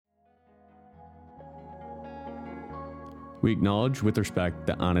We acknowledge with respect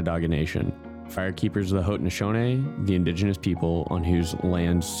the Onondaga Nation, firekeepers of the Haudenosaunee, the indigenous people on whose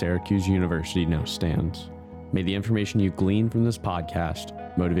lands Syracuse University now stands. May the information you glean from this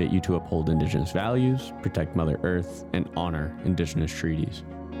podcast motivate you to uphold indigenous values, protect Mother Earth, and honor indigenous treaties.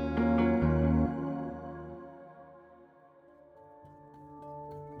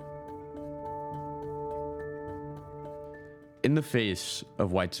 In the face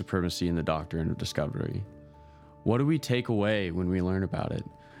of white supremacy and the doctrine of discovery, what do we take away when we learn about it?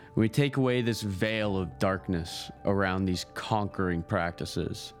 When we take away this veil of darkness around these conquering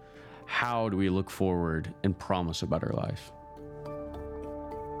practices, how do we look forward and promise a better life?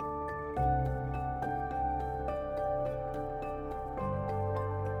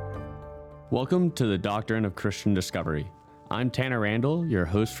 Welcome to the Doctrine of Christian Discovery. I'm Tanner Randall, your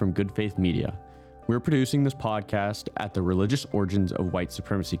host from Good Faith Media. We're producing this podcast at the Religious Origins of White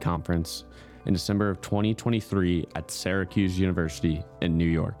Supremacy Conference in December of 2023 at Syracuse University in New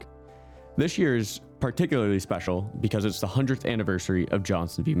York. This year is particularly special because it's the 100th anniversary of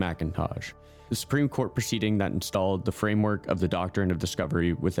Johnson v. McIntosh, the Supreme Court proceeding that installed the framework of the doctrine of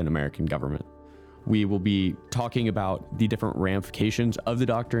discovery within American government. We will be talking about the different ramifications of the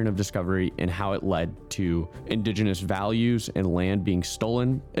doctrine of discovery and how it led to indigenous values and land being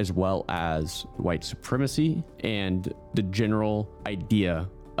stolen, as well as white supremacy and the general idea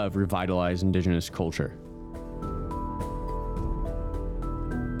of revitalized indigenous culture.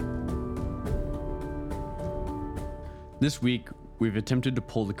 This week, we've attempted to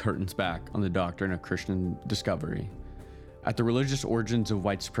pull the curtains back on the doctrine of Christian discovery. At the Religious Origins of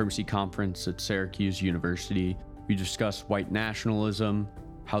White Supremacy Conference at Syracuse University, we discuss white nationalism,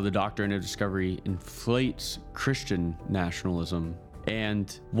 how the doctrine of discovery inflates Christian nationalism,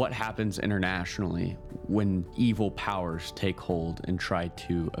 and what happens internationally when evil powers take hold and try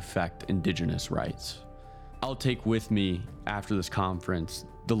to affect indigenous rights. I'll take with me after this conference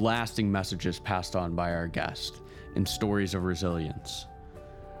the lasting messages passed on by our guest and stories of resilience.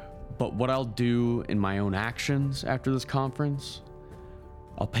 But what I'll do in my own actions after this conference,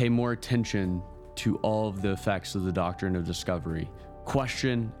 I'll pay more attention to all of the effects of the doctrine of discovery,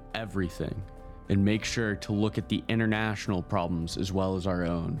 question everything, and make sure to look at the international problems as well as our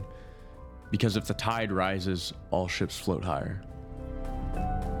own. Because if the tide rises, all ships float higher.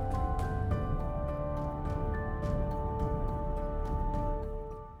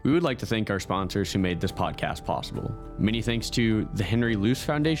 We would like to thank our sponsors who made this podcast possible. Many thanks to the Henry Luce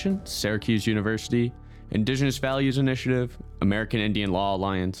Foundation, Syracuse University, Indigenous Values Initiative, American Indian Law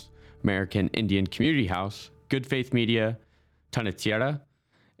Alliance, American Indian Community House, Good Faith Media, Tanatierra,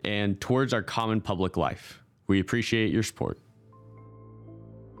 and Towards Our Common Public Life. We appreciate your support.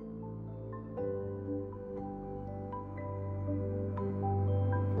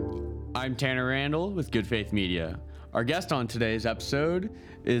 I'm Tanner Randall with Good Faith Media. Our guest on today's episode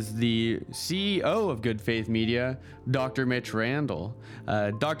is the CEO of Good Faith Media, Dr. Mitch Randall.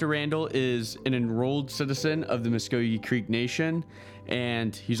 Dr. Randall is an enrolled citizen of the Muskogee Creek Nation,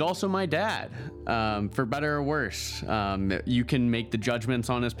 and he's also my dad, for better or worse. You can make the judgments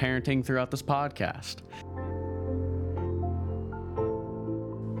on his parenting throughout this podcast.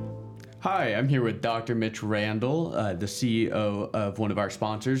 Hi, I'm here with Dr. Mitch Randall, the CEO of one of our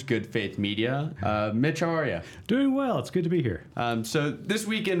sponsors, Good Faith Media. Mitch, how are you? Doing well. It's good to be here. So this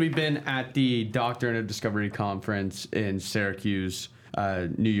weekend we've been at the Doctrine of Discovery Conference in Syracuse,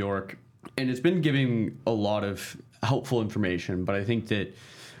 New York, and it's been giving a lot of helpful information, but I think that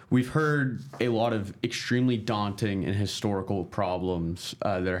we've heard a lot of extremely daunting and historical problems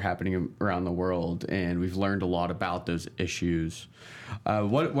that are happening around the world, and we've learned a lot about those issues.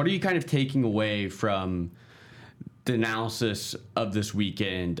 What are you kind of taking away from the analysis of this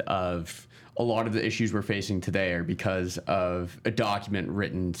weekend of a lot of the issues we're facing today are because of a document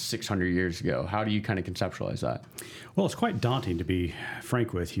written 600 years ago? How do you kind of conceptualize that? Well, it's quite daunting, to be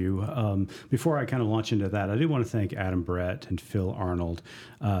frank with you. Before I kind of launch into that, I do want to thank Adam Brett and Phil Arnold,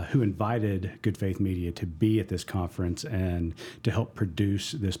 who invited Good Faith Media to be at this conference and to help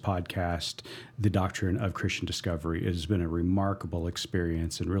produce this podcast, The Doctrine of Christian Discovery. It has been a remarkable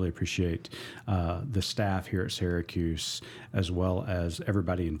experience, and really appreciate the staff here at Syracuse, as well as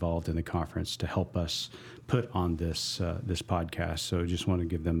everybody involved in the conference to help us put on this podcast. So just want to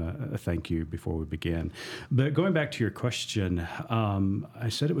give them a thank you before we begin. But going back to your question, I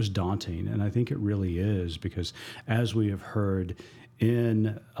said it was daunting, and I think it really is, because as we have heard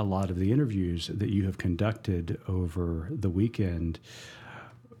in a lot of the interviews that you have conducted over the weekend,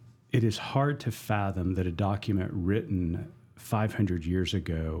 it is hard to fathom that a document written 500 years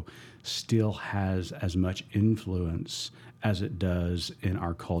ago still has as much influence as it does in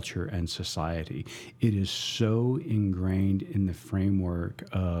our culture and society. It is so ingrained in the framework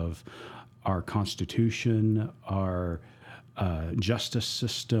of our Constitution, our justice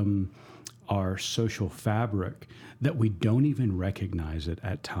system, our social fabric, that we don't even recognize it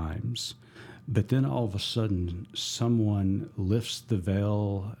at times. But then all of a sudden, someone lifts the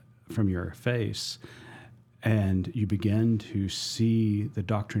veil from your face, and you begin to see the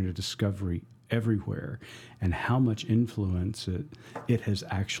doctrine of discovery everywhere, and how much influence it has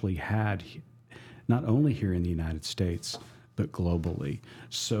actually had, not only here in the United States, but globally.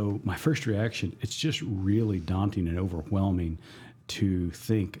 So my first reaction, it's just really daunting and overwhelming to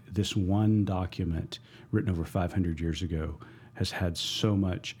think this one document written over 500 years ago has had so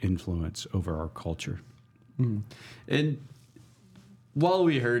much influence over our culture. And while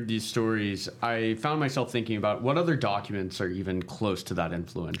we heard these stories, I found myself thinking about what other documents are even close to that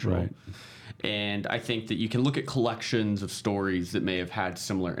influential. Right. And I think that you can look at collections of stories that may have had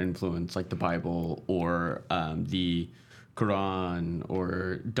similar influence, like the Bible or the Quran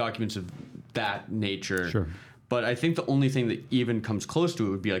or documents of that nature. Sure. But I think the only thing that even comes close to it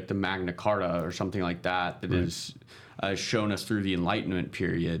would be like the Magna Carta or something like that is shown us through the Enlightenment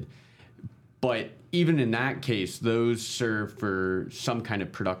period. But even in that case, those serve for some kind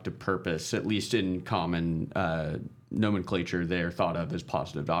of productive purpose, at least in common nomenclature. They're thought of as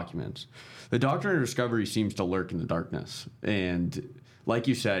positive documents. The doctrine of discovery seems to lurk in the darkness. And like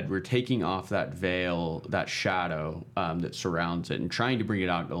you said, we're taking off that veil, that shadow that surrounds it, and trying to bring it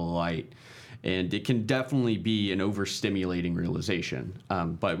out to the light. And it can definitely be an overstimulating realization.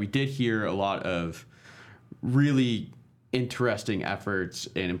 But we did hear a lot of really interesting efforts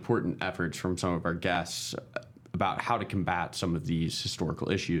and important efforts from some of our guests about how to combat some of these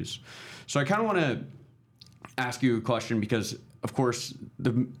historical issues. So I kind of want to ask you a question because, of course,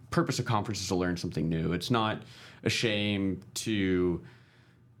 the purpose of conference is to learn something new. It's not a shame to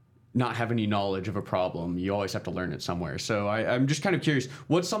not have any knowledge of a problem. You always have to learn it somewhere. So I'm just kind of curious,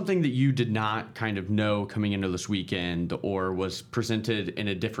 what's something that you did not kind of know coming into this weekend, or was presented in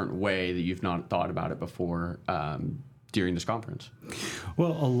a different way that you've not thought about it before during this conference?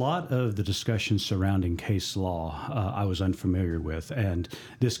 Well, a lot of the discussions surrounding case law I was unfamiliar with, and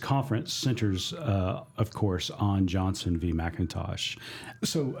this conference centers, of course, on Johnson v. McIntosh.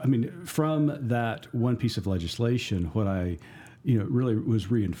 So, I mean, from that one piece of legislation, what I really was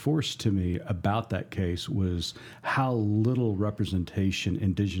reinforced to me about that case was how little representation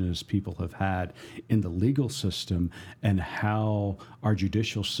indigenous people have had in the legal system, and how our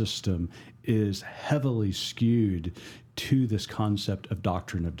judicial system is heavily skewed to this concept of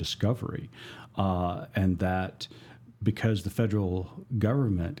doctrine of discovery, and that because the federal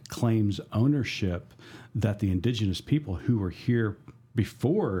government claims ownership, that the indigenous people who were here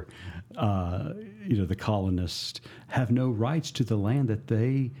before the colonists have no rights to the land that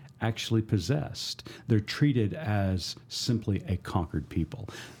they actually possessed. They're treated as simply a conquered people.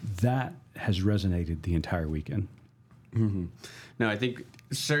 That has resonated the entire weekend. Mm-hmm. No, I think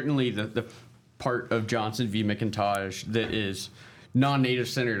certainly the part of Johnson v. McIntosh that is non-native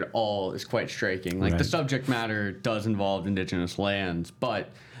centered at all is quite striking. Like, the subject matter does involve indigenous lands, but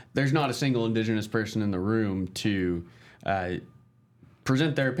there's not a single indigenous person in the room to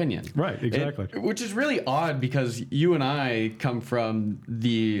present their opinion. Right, exactly. Which is really odd because you and I come from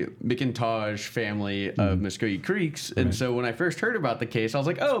the McIntosh family of Muskogee Creeks. And so when I first heard about the case, I was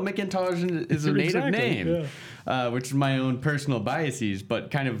like, oh, McIntosh is a native name, which is my own personal biases. But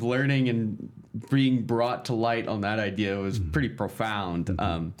kind of learning and being brought to light on that idea was pretty profound.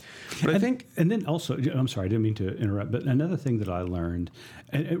 But I think... And then also, I'm sorry, I didn't mean to interrupt, but another thing that I learned,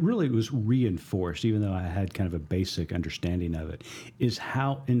 and it really was reinforced, even though I had kind of a basic understanding of it, is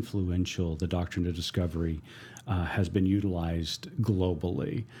how influential the doctrine of discovery has been utilized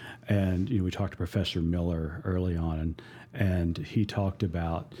globally. And we talked to Professor Miller early on, and he talked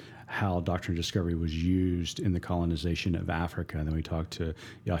about how doctrine of discovery was used in the colonization of Africa. And then we talked to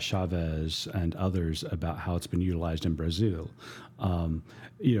Chavez and others about how it's been utilized in Brazil.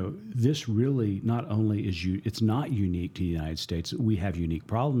 This really not only it's not unique to the United States. We have unique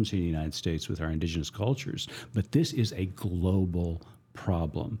problems in the United States with our indigenous cultures, but this is a global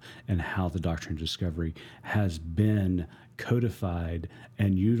problem, and how the doctrine of discovery has been codified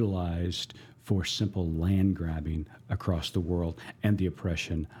and utilized for simple land grabbing across the world and the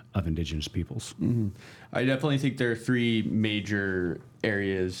oppression of indigenous peoples. Mm-hmm. I definitely think there are three major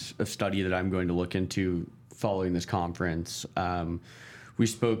areas of study that I'm going to look into following this conference. We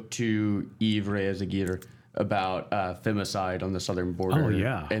spoke to Yves Reyes-Aguirre, about femicide on the southern border. Oh,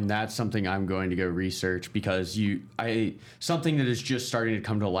 yeah. And that's something I'm going to go research because something that is just starting to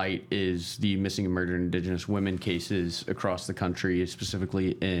come to light is the missing and murdered Indigenous women cases across the country,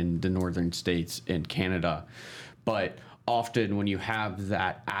 specifically in the northern states and Canada. But often when you have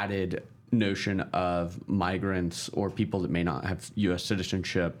that added notion of migrants or people that may not have U.S.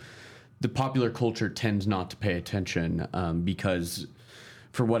 citizenship, the popular culture tends not to pay attention because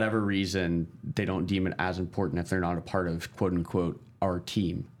for whatever reason, they don't deem it as important if they're not a part of, quote unquote, our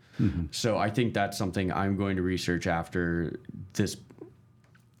team. Mm-hmm. So I think that's something I'm going to research after this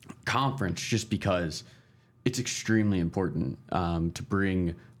conference, just because it's extremely important to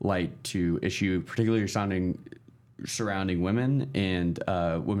bring light to issue, particularly surrounding women and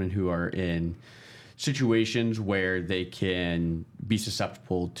women who are in situations where they can be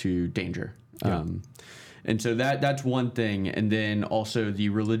susceptible to danger. Yeah. And so that's one thing. And then also the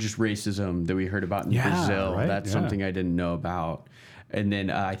religious racism that we heard about in Brazil. Right? That's something I didn't know about. And then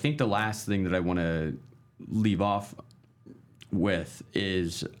I think the last thing that I want to leave off with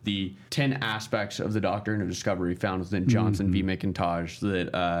is the 10 aspects of the doctrine of discovery found within Johnson v. McIntosh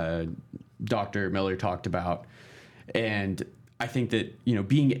that Dr. Miller talked about. And I think that,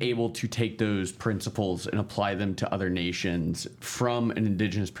 being able to take those principles and apply them to other nations from an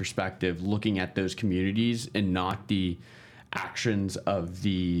Indigenous perspective, looking at those communities and not the actions of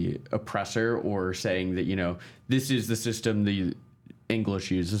the oppressor, or saying that, this is the system the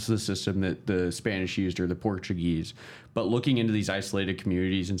English used, this is the system that the Spanish used or the Portuguese, but looking into these isolated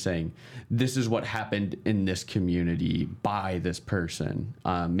communities and saying, this is what happened in this community by this person,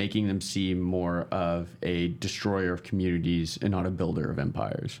 making them seem more of a destroyer of communities and not a builder of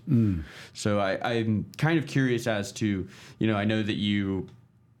empires. So I'm kind of curious as to, I know that you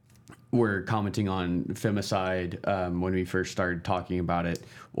were commenting on femicide when we first started talking about it,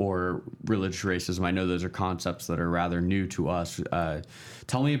 or religious racism. I know those are concepts that are rather new to us.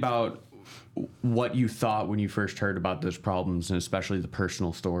 Tell me about what you thought when you first heard about those problems, and especially the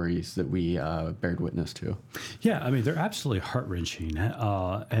personal stories that we bared witness to. Yeah, I mean, they're absolutely heart-wrenching,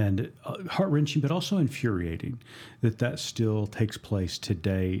 but also infuriating that still takes place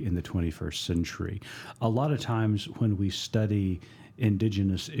today in the 21st century. A lot of times when we study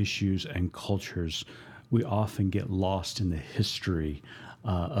Indigenous issues and cultures, we often get lost in the history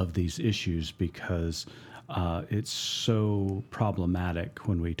of these issues because it's so problematic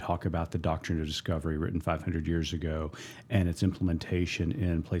when we talk about the doctrine of discovery written 500 years ago and its implementation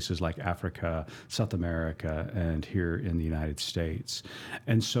in places like Africa, South America, and here in the United States.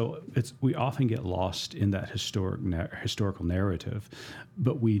 And so we often get lost in that historical narrative,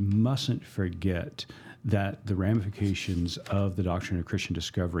 but we mustn't forget that the ramifications of the doctrine of Christian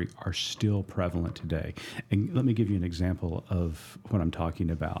discovery are still prevalent today. And let me give you an example of what I'm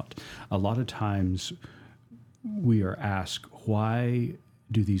talking about. A lot of times we are asked, why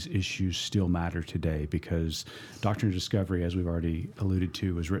do these issues still matter today? Because doctrine of discovery, as we've already alluded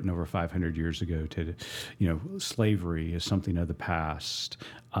to, was written over 500 years ago. Slavery is something of the past.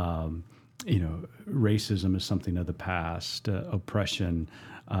 Racism is something of the past. Oppression.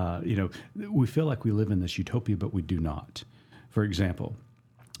 We feel like we live in this utopia, but we do not. For example,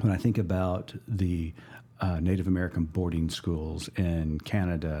 when I think about the Native American boarding schools in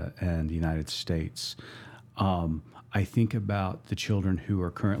Canada and the United States, I think about the children who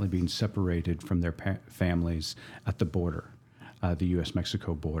are currently being separated from their families at the border, the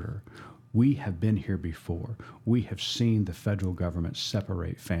U.S.-Mexico border. We have been here before. We have seen the federal government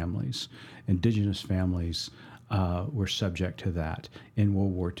separate families. Indigenous families were subject to that. In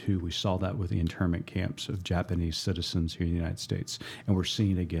World War II, we saw that with the internment camps of Japanese citizens here in the United States, and we're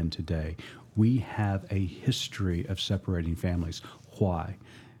seeing it again today. We have a history of separating families. Why?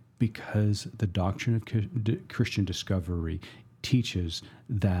 Because the doctrine of Christian discovery teaches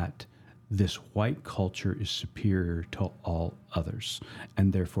that this white culture is superior to all others,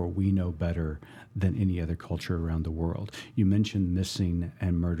 and therefore we know better than any other culture around the world. You mentioned missing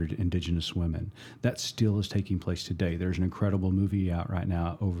and murdered Indigenous women. That still is taking place today. There's an incredible movie out right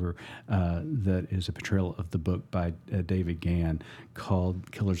now that is a portrayal of the book by David Gann called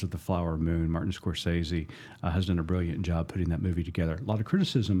Killers of the Flower Moon. Martin Scorsese has done a brilliant job putting that movie together. A lot of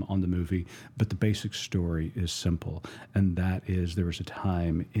criticism on the movie, but the basic story is simple, and that is there was a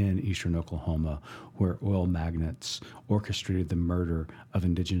time in eastern Oklahoma where oil magnates orchestrated the murder of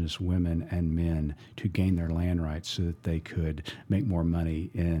Indigenous women and men to gain their land rights so that they could make more money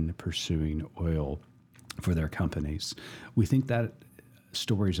in pursuing oil for their companies. We think that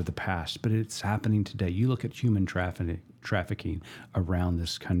stories of the past, but it's happening today. You look at human trafficking trafficking around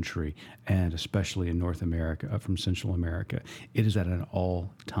this country, and especially in North America, from Central America. It is at an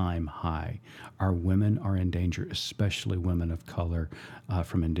all-time high. Our women are in danger, especially women of color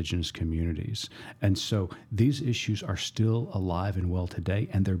from indigenous communities. And so these issues are still alive and well today,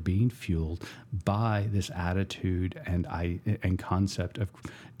 and they're being fueled by this attitude and concept of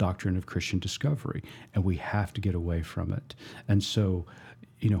doctrine of Christian discovery, and we have to get away from it. And so,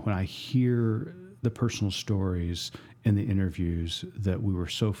 when I hear the personal stories in the interviews that we were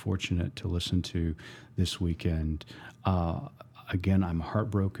so fortunate to listen to this weekend, again, I'm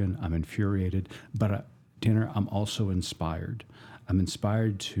heartbroken, I'm infuriated, but Tanner, I'm also inspired. I'm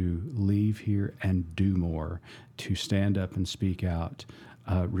inspired to leave here and do more, to stand up and speak out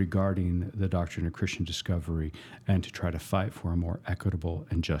regarding the doctrine of Christian discovery, and to try to fight for a more equitable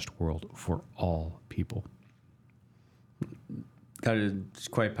and just world for all people. That is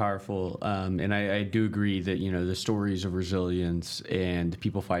quite powerful. And I do agree that, the stories of resilience and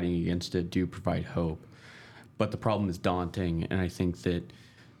people fighting against it do provide hope. But the problem is daunting. And I think that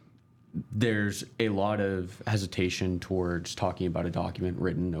there's a lot of hesitation towards talking about a document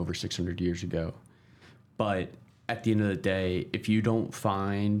written over 600 years ago. But at the end of the day, if you don't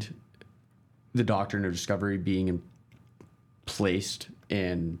find the doctrine of discovery being placed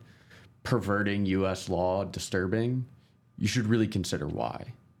in perverting U.S. law disturbing, you should really consider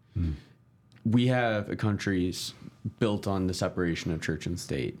why. We have a country built on the separation of church and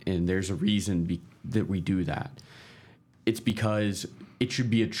state, and there's a reason that we do that. It's because it should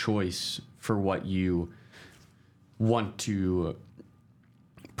be a choice for what you want to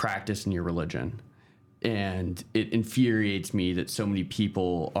practice in your religion. And it infuriates me that so many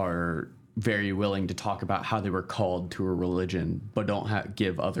people are very willing to talk about how they were called to a religion, but don't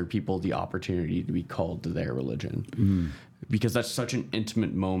give other people the opportunity to be called to their religion. Because that's such an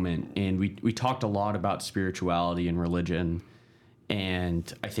intimate moment. And we talked a lot about spirituality and religion.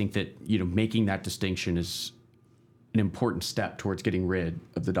 And I think that, making that distinction is an important step towards getting rid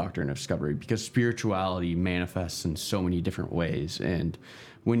of the doctrine of discovery, because spirituality manifests in so many different ways. And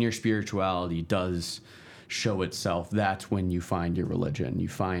when your spirituality does show itself, that's when you find your religion, you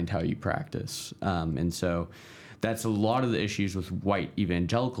find how you practice. And so that's a lot of the issues with white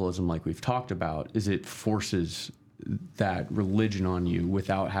evangelicalism, like we've talked about, is it forces that religion on you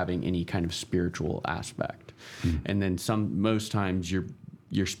without having any kind of spiritual aspect. And then most times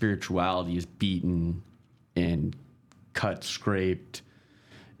your spirituality is beaten and cut, scraped,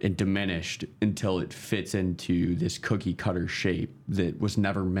 and diminished until it fits into this cookie cutter shape that was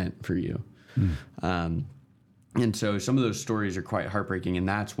never meant for you. And so some of those stories are quite heartbreaking, and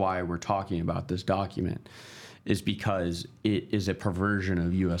that's why we're talking about this document, is because it is a perversion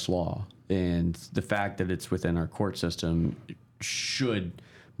of U.S. law. And the fact that it's within our court system should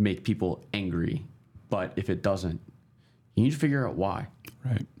make people angry. But if it doesn't, you need to figure out why.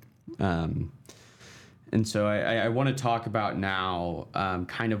 Right. And so I want to talk about now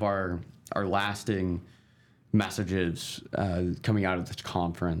kind of our lasting messages coming out of this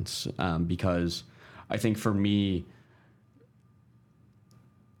conference, because I think for me,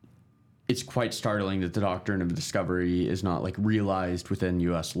 it's quite startling that the doctrine of discovery is not realized within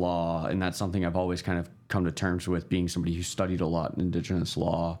U.S. law. And that's something I've always kind of come to terms with, being somebody who studied a lot in indigenous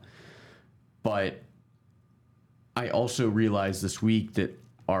law. But I also realized this week that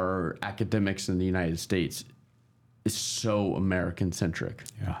our academics in the United States is so American-centric.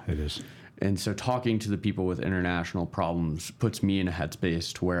 Yeah, it is. And so talking to the people with international problems puts me in a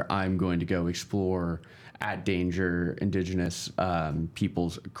headspace to where I'm going to go explore at danger indigenous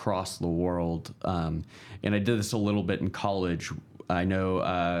peoples across the world. And I did this a little bit in college. I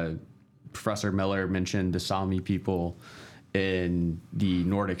know Professor Miller mentioned the Sami people in the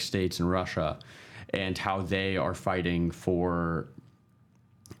Nordic states in Russia and how they are fighting for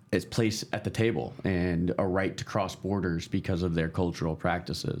its place at the table and a right to cross borders because of their cultural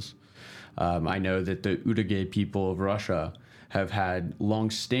practices. I know that the Udage people of Russia have had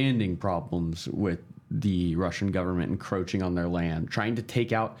long-standing problems with the Russian government encroaching on their land, trying to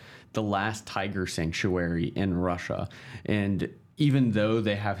take out the last tiger sanctuary in Russia. And even though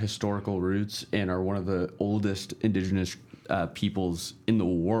they have historical roots and are one of the oldest indigenous peoples in the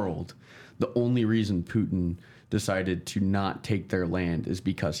world, the only reason Putin decided to not take their land is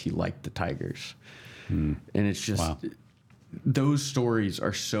because he liked the tigers. And it's just... Wow. Those stories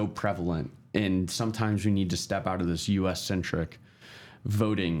are so prevalent, and sometimes we need to step out of this U.S.-centric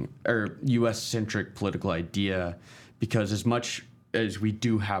voting or U.S.-centric political idea, because as much as we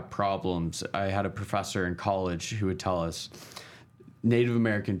do have problems, I had a professor in college who would tell us Native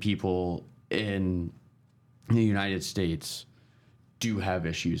American people in the United States do have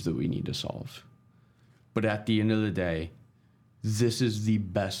issues that we need to solve. But at the end of the day, this is the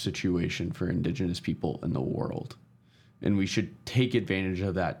best situation for Indigenous people in the world. And we should take advantage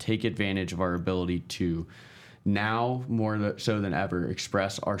of that, take advantage of our ability to now more so than ever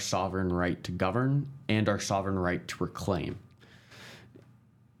express our sovereign right to govern and our sovereign right to reclaim.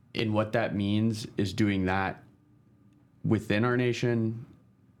 And what that means is doing that within our nation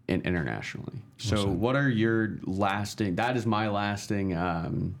and internationally. So what are your lasting, that is my lasting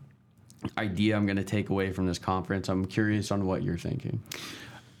idea I'm going to take away from this conference. I'm curious on what you're thinking.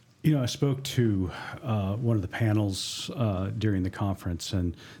 You know, I spoke to one of the panels during the conference,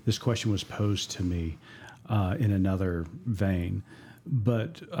 and this question was posed to me in another vein.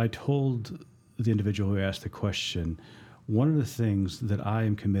 But I told the individual who asked the question, one of the things that I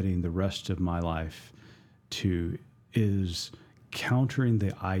am committing the rest of my life to is countering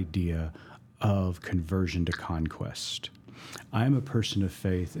the idea of conversion to conquest. I am a person of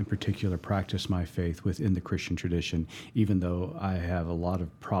faith, in particular, practice my faith within the Christian tradition, even though I have a lot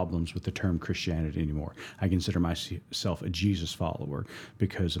of problems with the term Christianity anymore. I consider myself a Jesus follower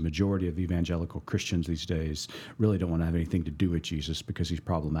because a majority of evangelical Christians these days really don't want to have anything to do with Jesus because he's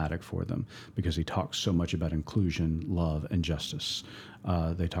problematic for them, because he talks so much about inclusion, love, and justice.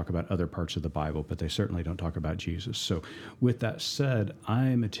 They talk about other parts of the Bible, but they certainly don't talk about Jesus. So with that said,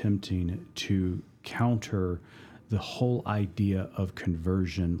 I'm attempting to counter the whole idea of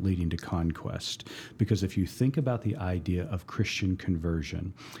conversion leading to conquest. Because if you think about the idea of Christian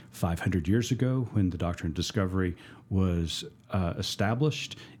conversion, 500 years ago when the doctrine of discovery was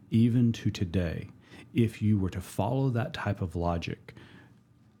established, even to today, if you were to follow that type of logic,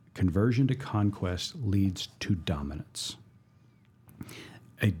 conversion to conquest leads to dominance.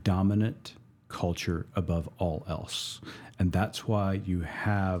 A dominant culture above all else. And that's why you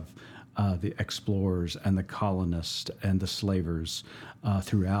have the explorers and the colonists and the slavers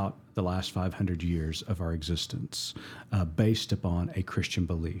throughout the last 500 years of our existence, based upon a Christian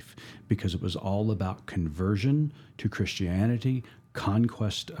belief, because it was all about conversion to Christianity,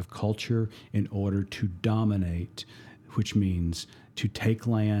 conquest of culture in order to dominate, which means to take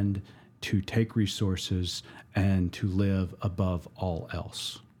land, to take resources, and to live above all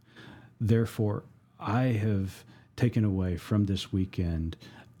else. Therefore, I have taken away from this weekend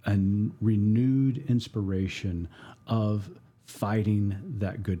a renewed inspiration of fighting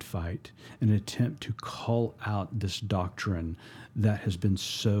that good fight, an attempt to call out this doctrine that has been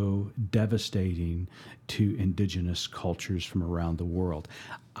so devastating to indigenous cultures from around the world.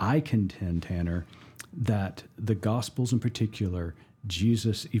 I contend, Tanner, that the Gospels in particular,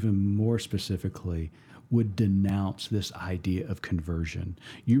 Jesus even more specifically, would denounce this idea of conversion.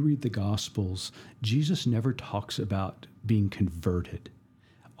 You read the Gospels, Jesus never talks about being converted.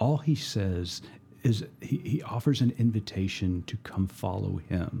 All he says is he offers an invitation to come follow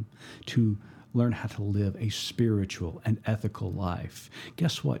him, to learn how to live a spiritual and ethical life.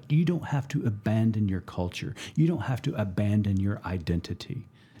 Guess what? You don't have to abandon your culture. You don't have to abandon your identity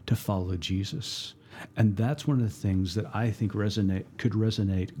to follow Jesus. And that's one of the things that I think could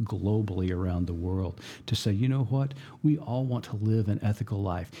resonate globally around the world, to say, you know what? We all want to live an ethical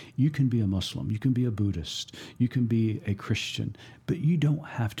life. You can be a Muslim, you can be a Buddhist, you can be a Christian, but you don't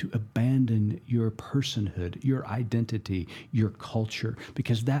have to abandon your personhood, your identity, your culture,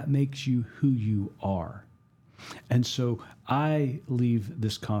 because that makes you who you are. And so I leave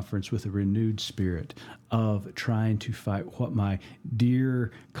this conference with a renewed spirit of trying to fight what my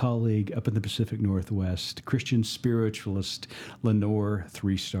dear colleague up in the Pacific Northwest, Christian spiritualist Lenore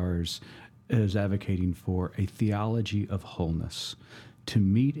 3 Stars, is advocating for: a theology of wholeness, to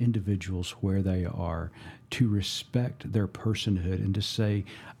meet individuals where they are, to respect their personhood, and to say,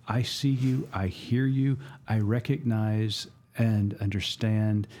 I see you, I hear you, I recognize and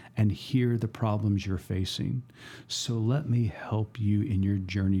understand and hear the problems you're facing. So let me help you in your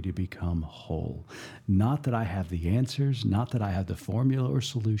journey to become whole. Not that I have the answers, not that I have the formula or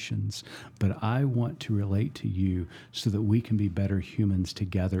solutions, but I want to relate to you so that we can be better humans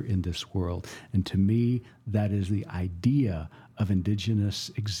together in this world. And to me, that is the idea of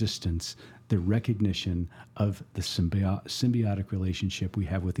indigenous existence, the recognition of the symbiotic relationship we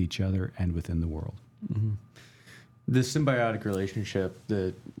have with each other and within the world. Mm-hmm. The symbiotic relationship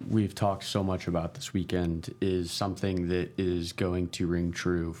that we've talked so much about this weekend is something that is going to ring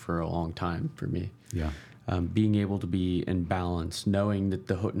true for a long time for me. Yeah. Being able to be in balance, knowing that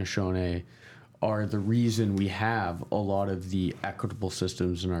the Haudenosaunee are the reason we have a lot of the equitable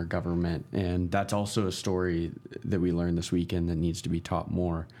systems in our government. And that's also a story that we learned this weekend that needs to be taught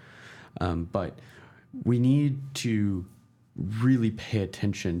more. But we need to really pay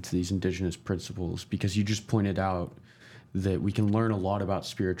attention to these indigenous principles, because you just pointed out that we can learn a lot about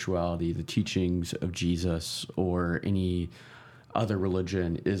spirituality, the teachings of Jesus, or any other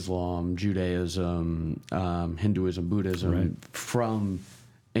religion, Islam, Judaism, Hinduism, Buddhism, Right. from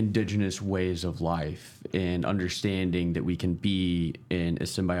indigenous ways of life, and understanding that we can be in a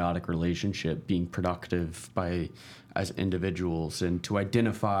symbiotic relationship, being productive as individuals, and to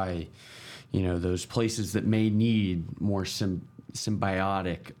identify, those places that may need more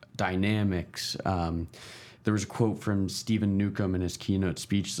symbiotic dynamics. There was a quote from Stephen Newcomb in his keynote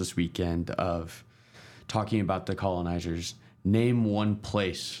speech this weekend of talking about the colonizers. Name one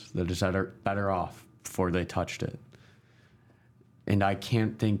place that is better off before they touched it. And I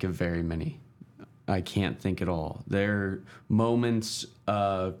can't think of very many. I can't think at all. There are moments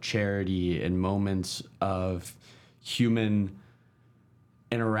of charity and moments of human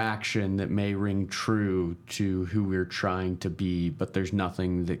interaction that may ring true to who we're trying to be, but there's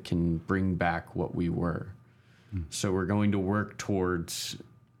nothing that can bring back what we were. So we're going to work towards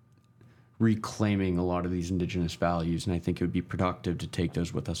reclaiming a lot of these indigenous values, and I think it would be productive to take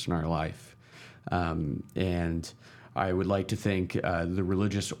those with us in our life. And I would like to thank the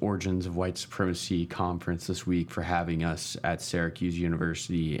Religious Origins of White Supremacy Conference this week for having us at Syracuse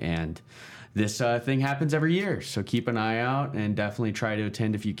University. And this thing happens every year, so keep an eye out and definitely try to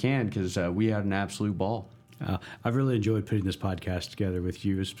attend if you can, because we had an absolute ball. I've really enjoyed putting this podcast together with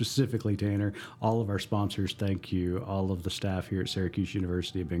you, specifically Tanner. All of our sponsors, thank you. All of the staff here at Syracuse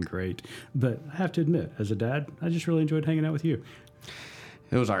University have been great. But I have to admit, as a dad, I just really enjoyed hanging out with you.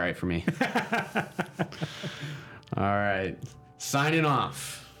 It was all right for me. All right. Signing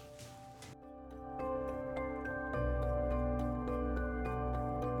off.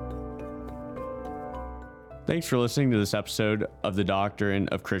 Thanks for listening to this episode of The Doctrine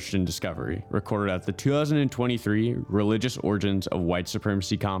of Christian Discovery, recorded at the 2023 Religious Origins of White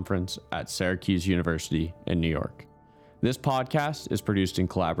Supremacy Conference at Syracuse University in New York. This podcast is produced in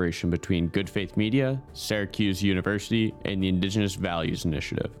collaboration between Good Faith Media, Syracuse University, and the Indigenous Values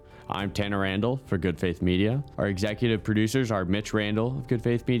Initiative. I'm Tanner Randall for Good Faith Media. Our executive producers are Mitch Randall of Good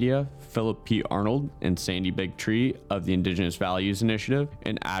Faith Media, Philip P. Arnold and Sandy Big Tree of the Indigenous Values Initiative,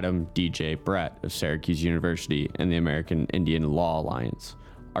 and Adam DJ Brett of Syracuse University and the American Indian Law Alliance.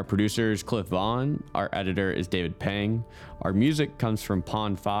 Our producer is Cliff Vaughn. Our editor is David Pang. Our music comes from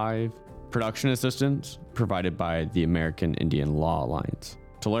Pond 5. Production assistance provided by the American Indian Law Alliance.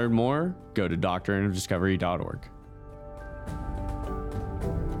 To learn more, go to doctrineofdiscovery.org.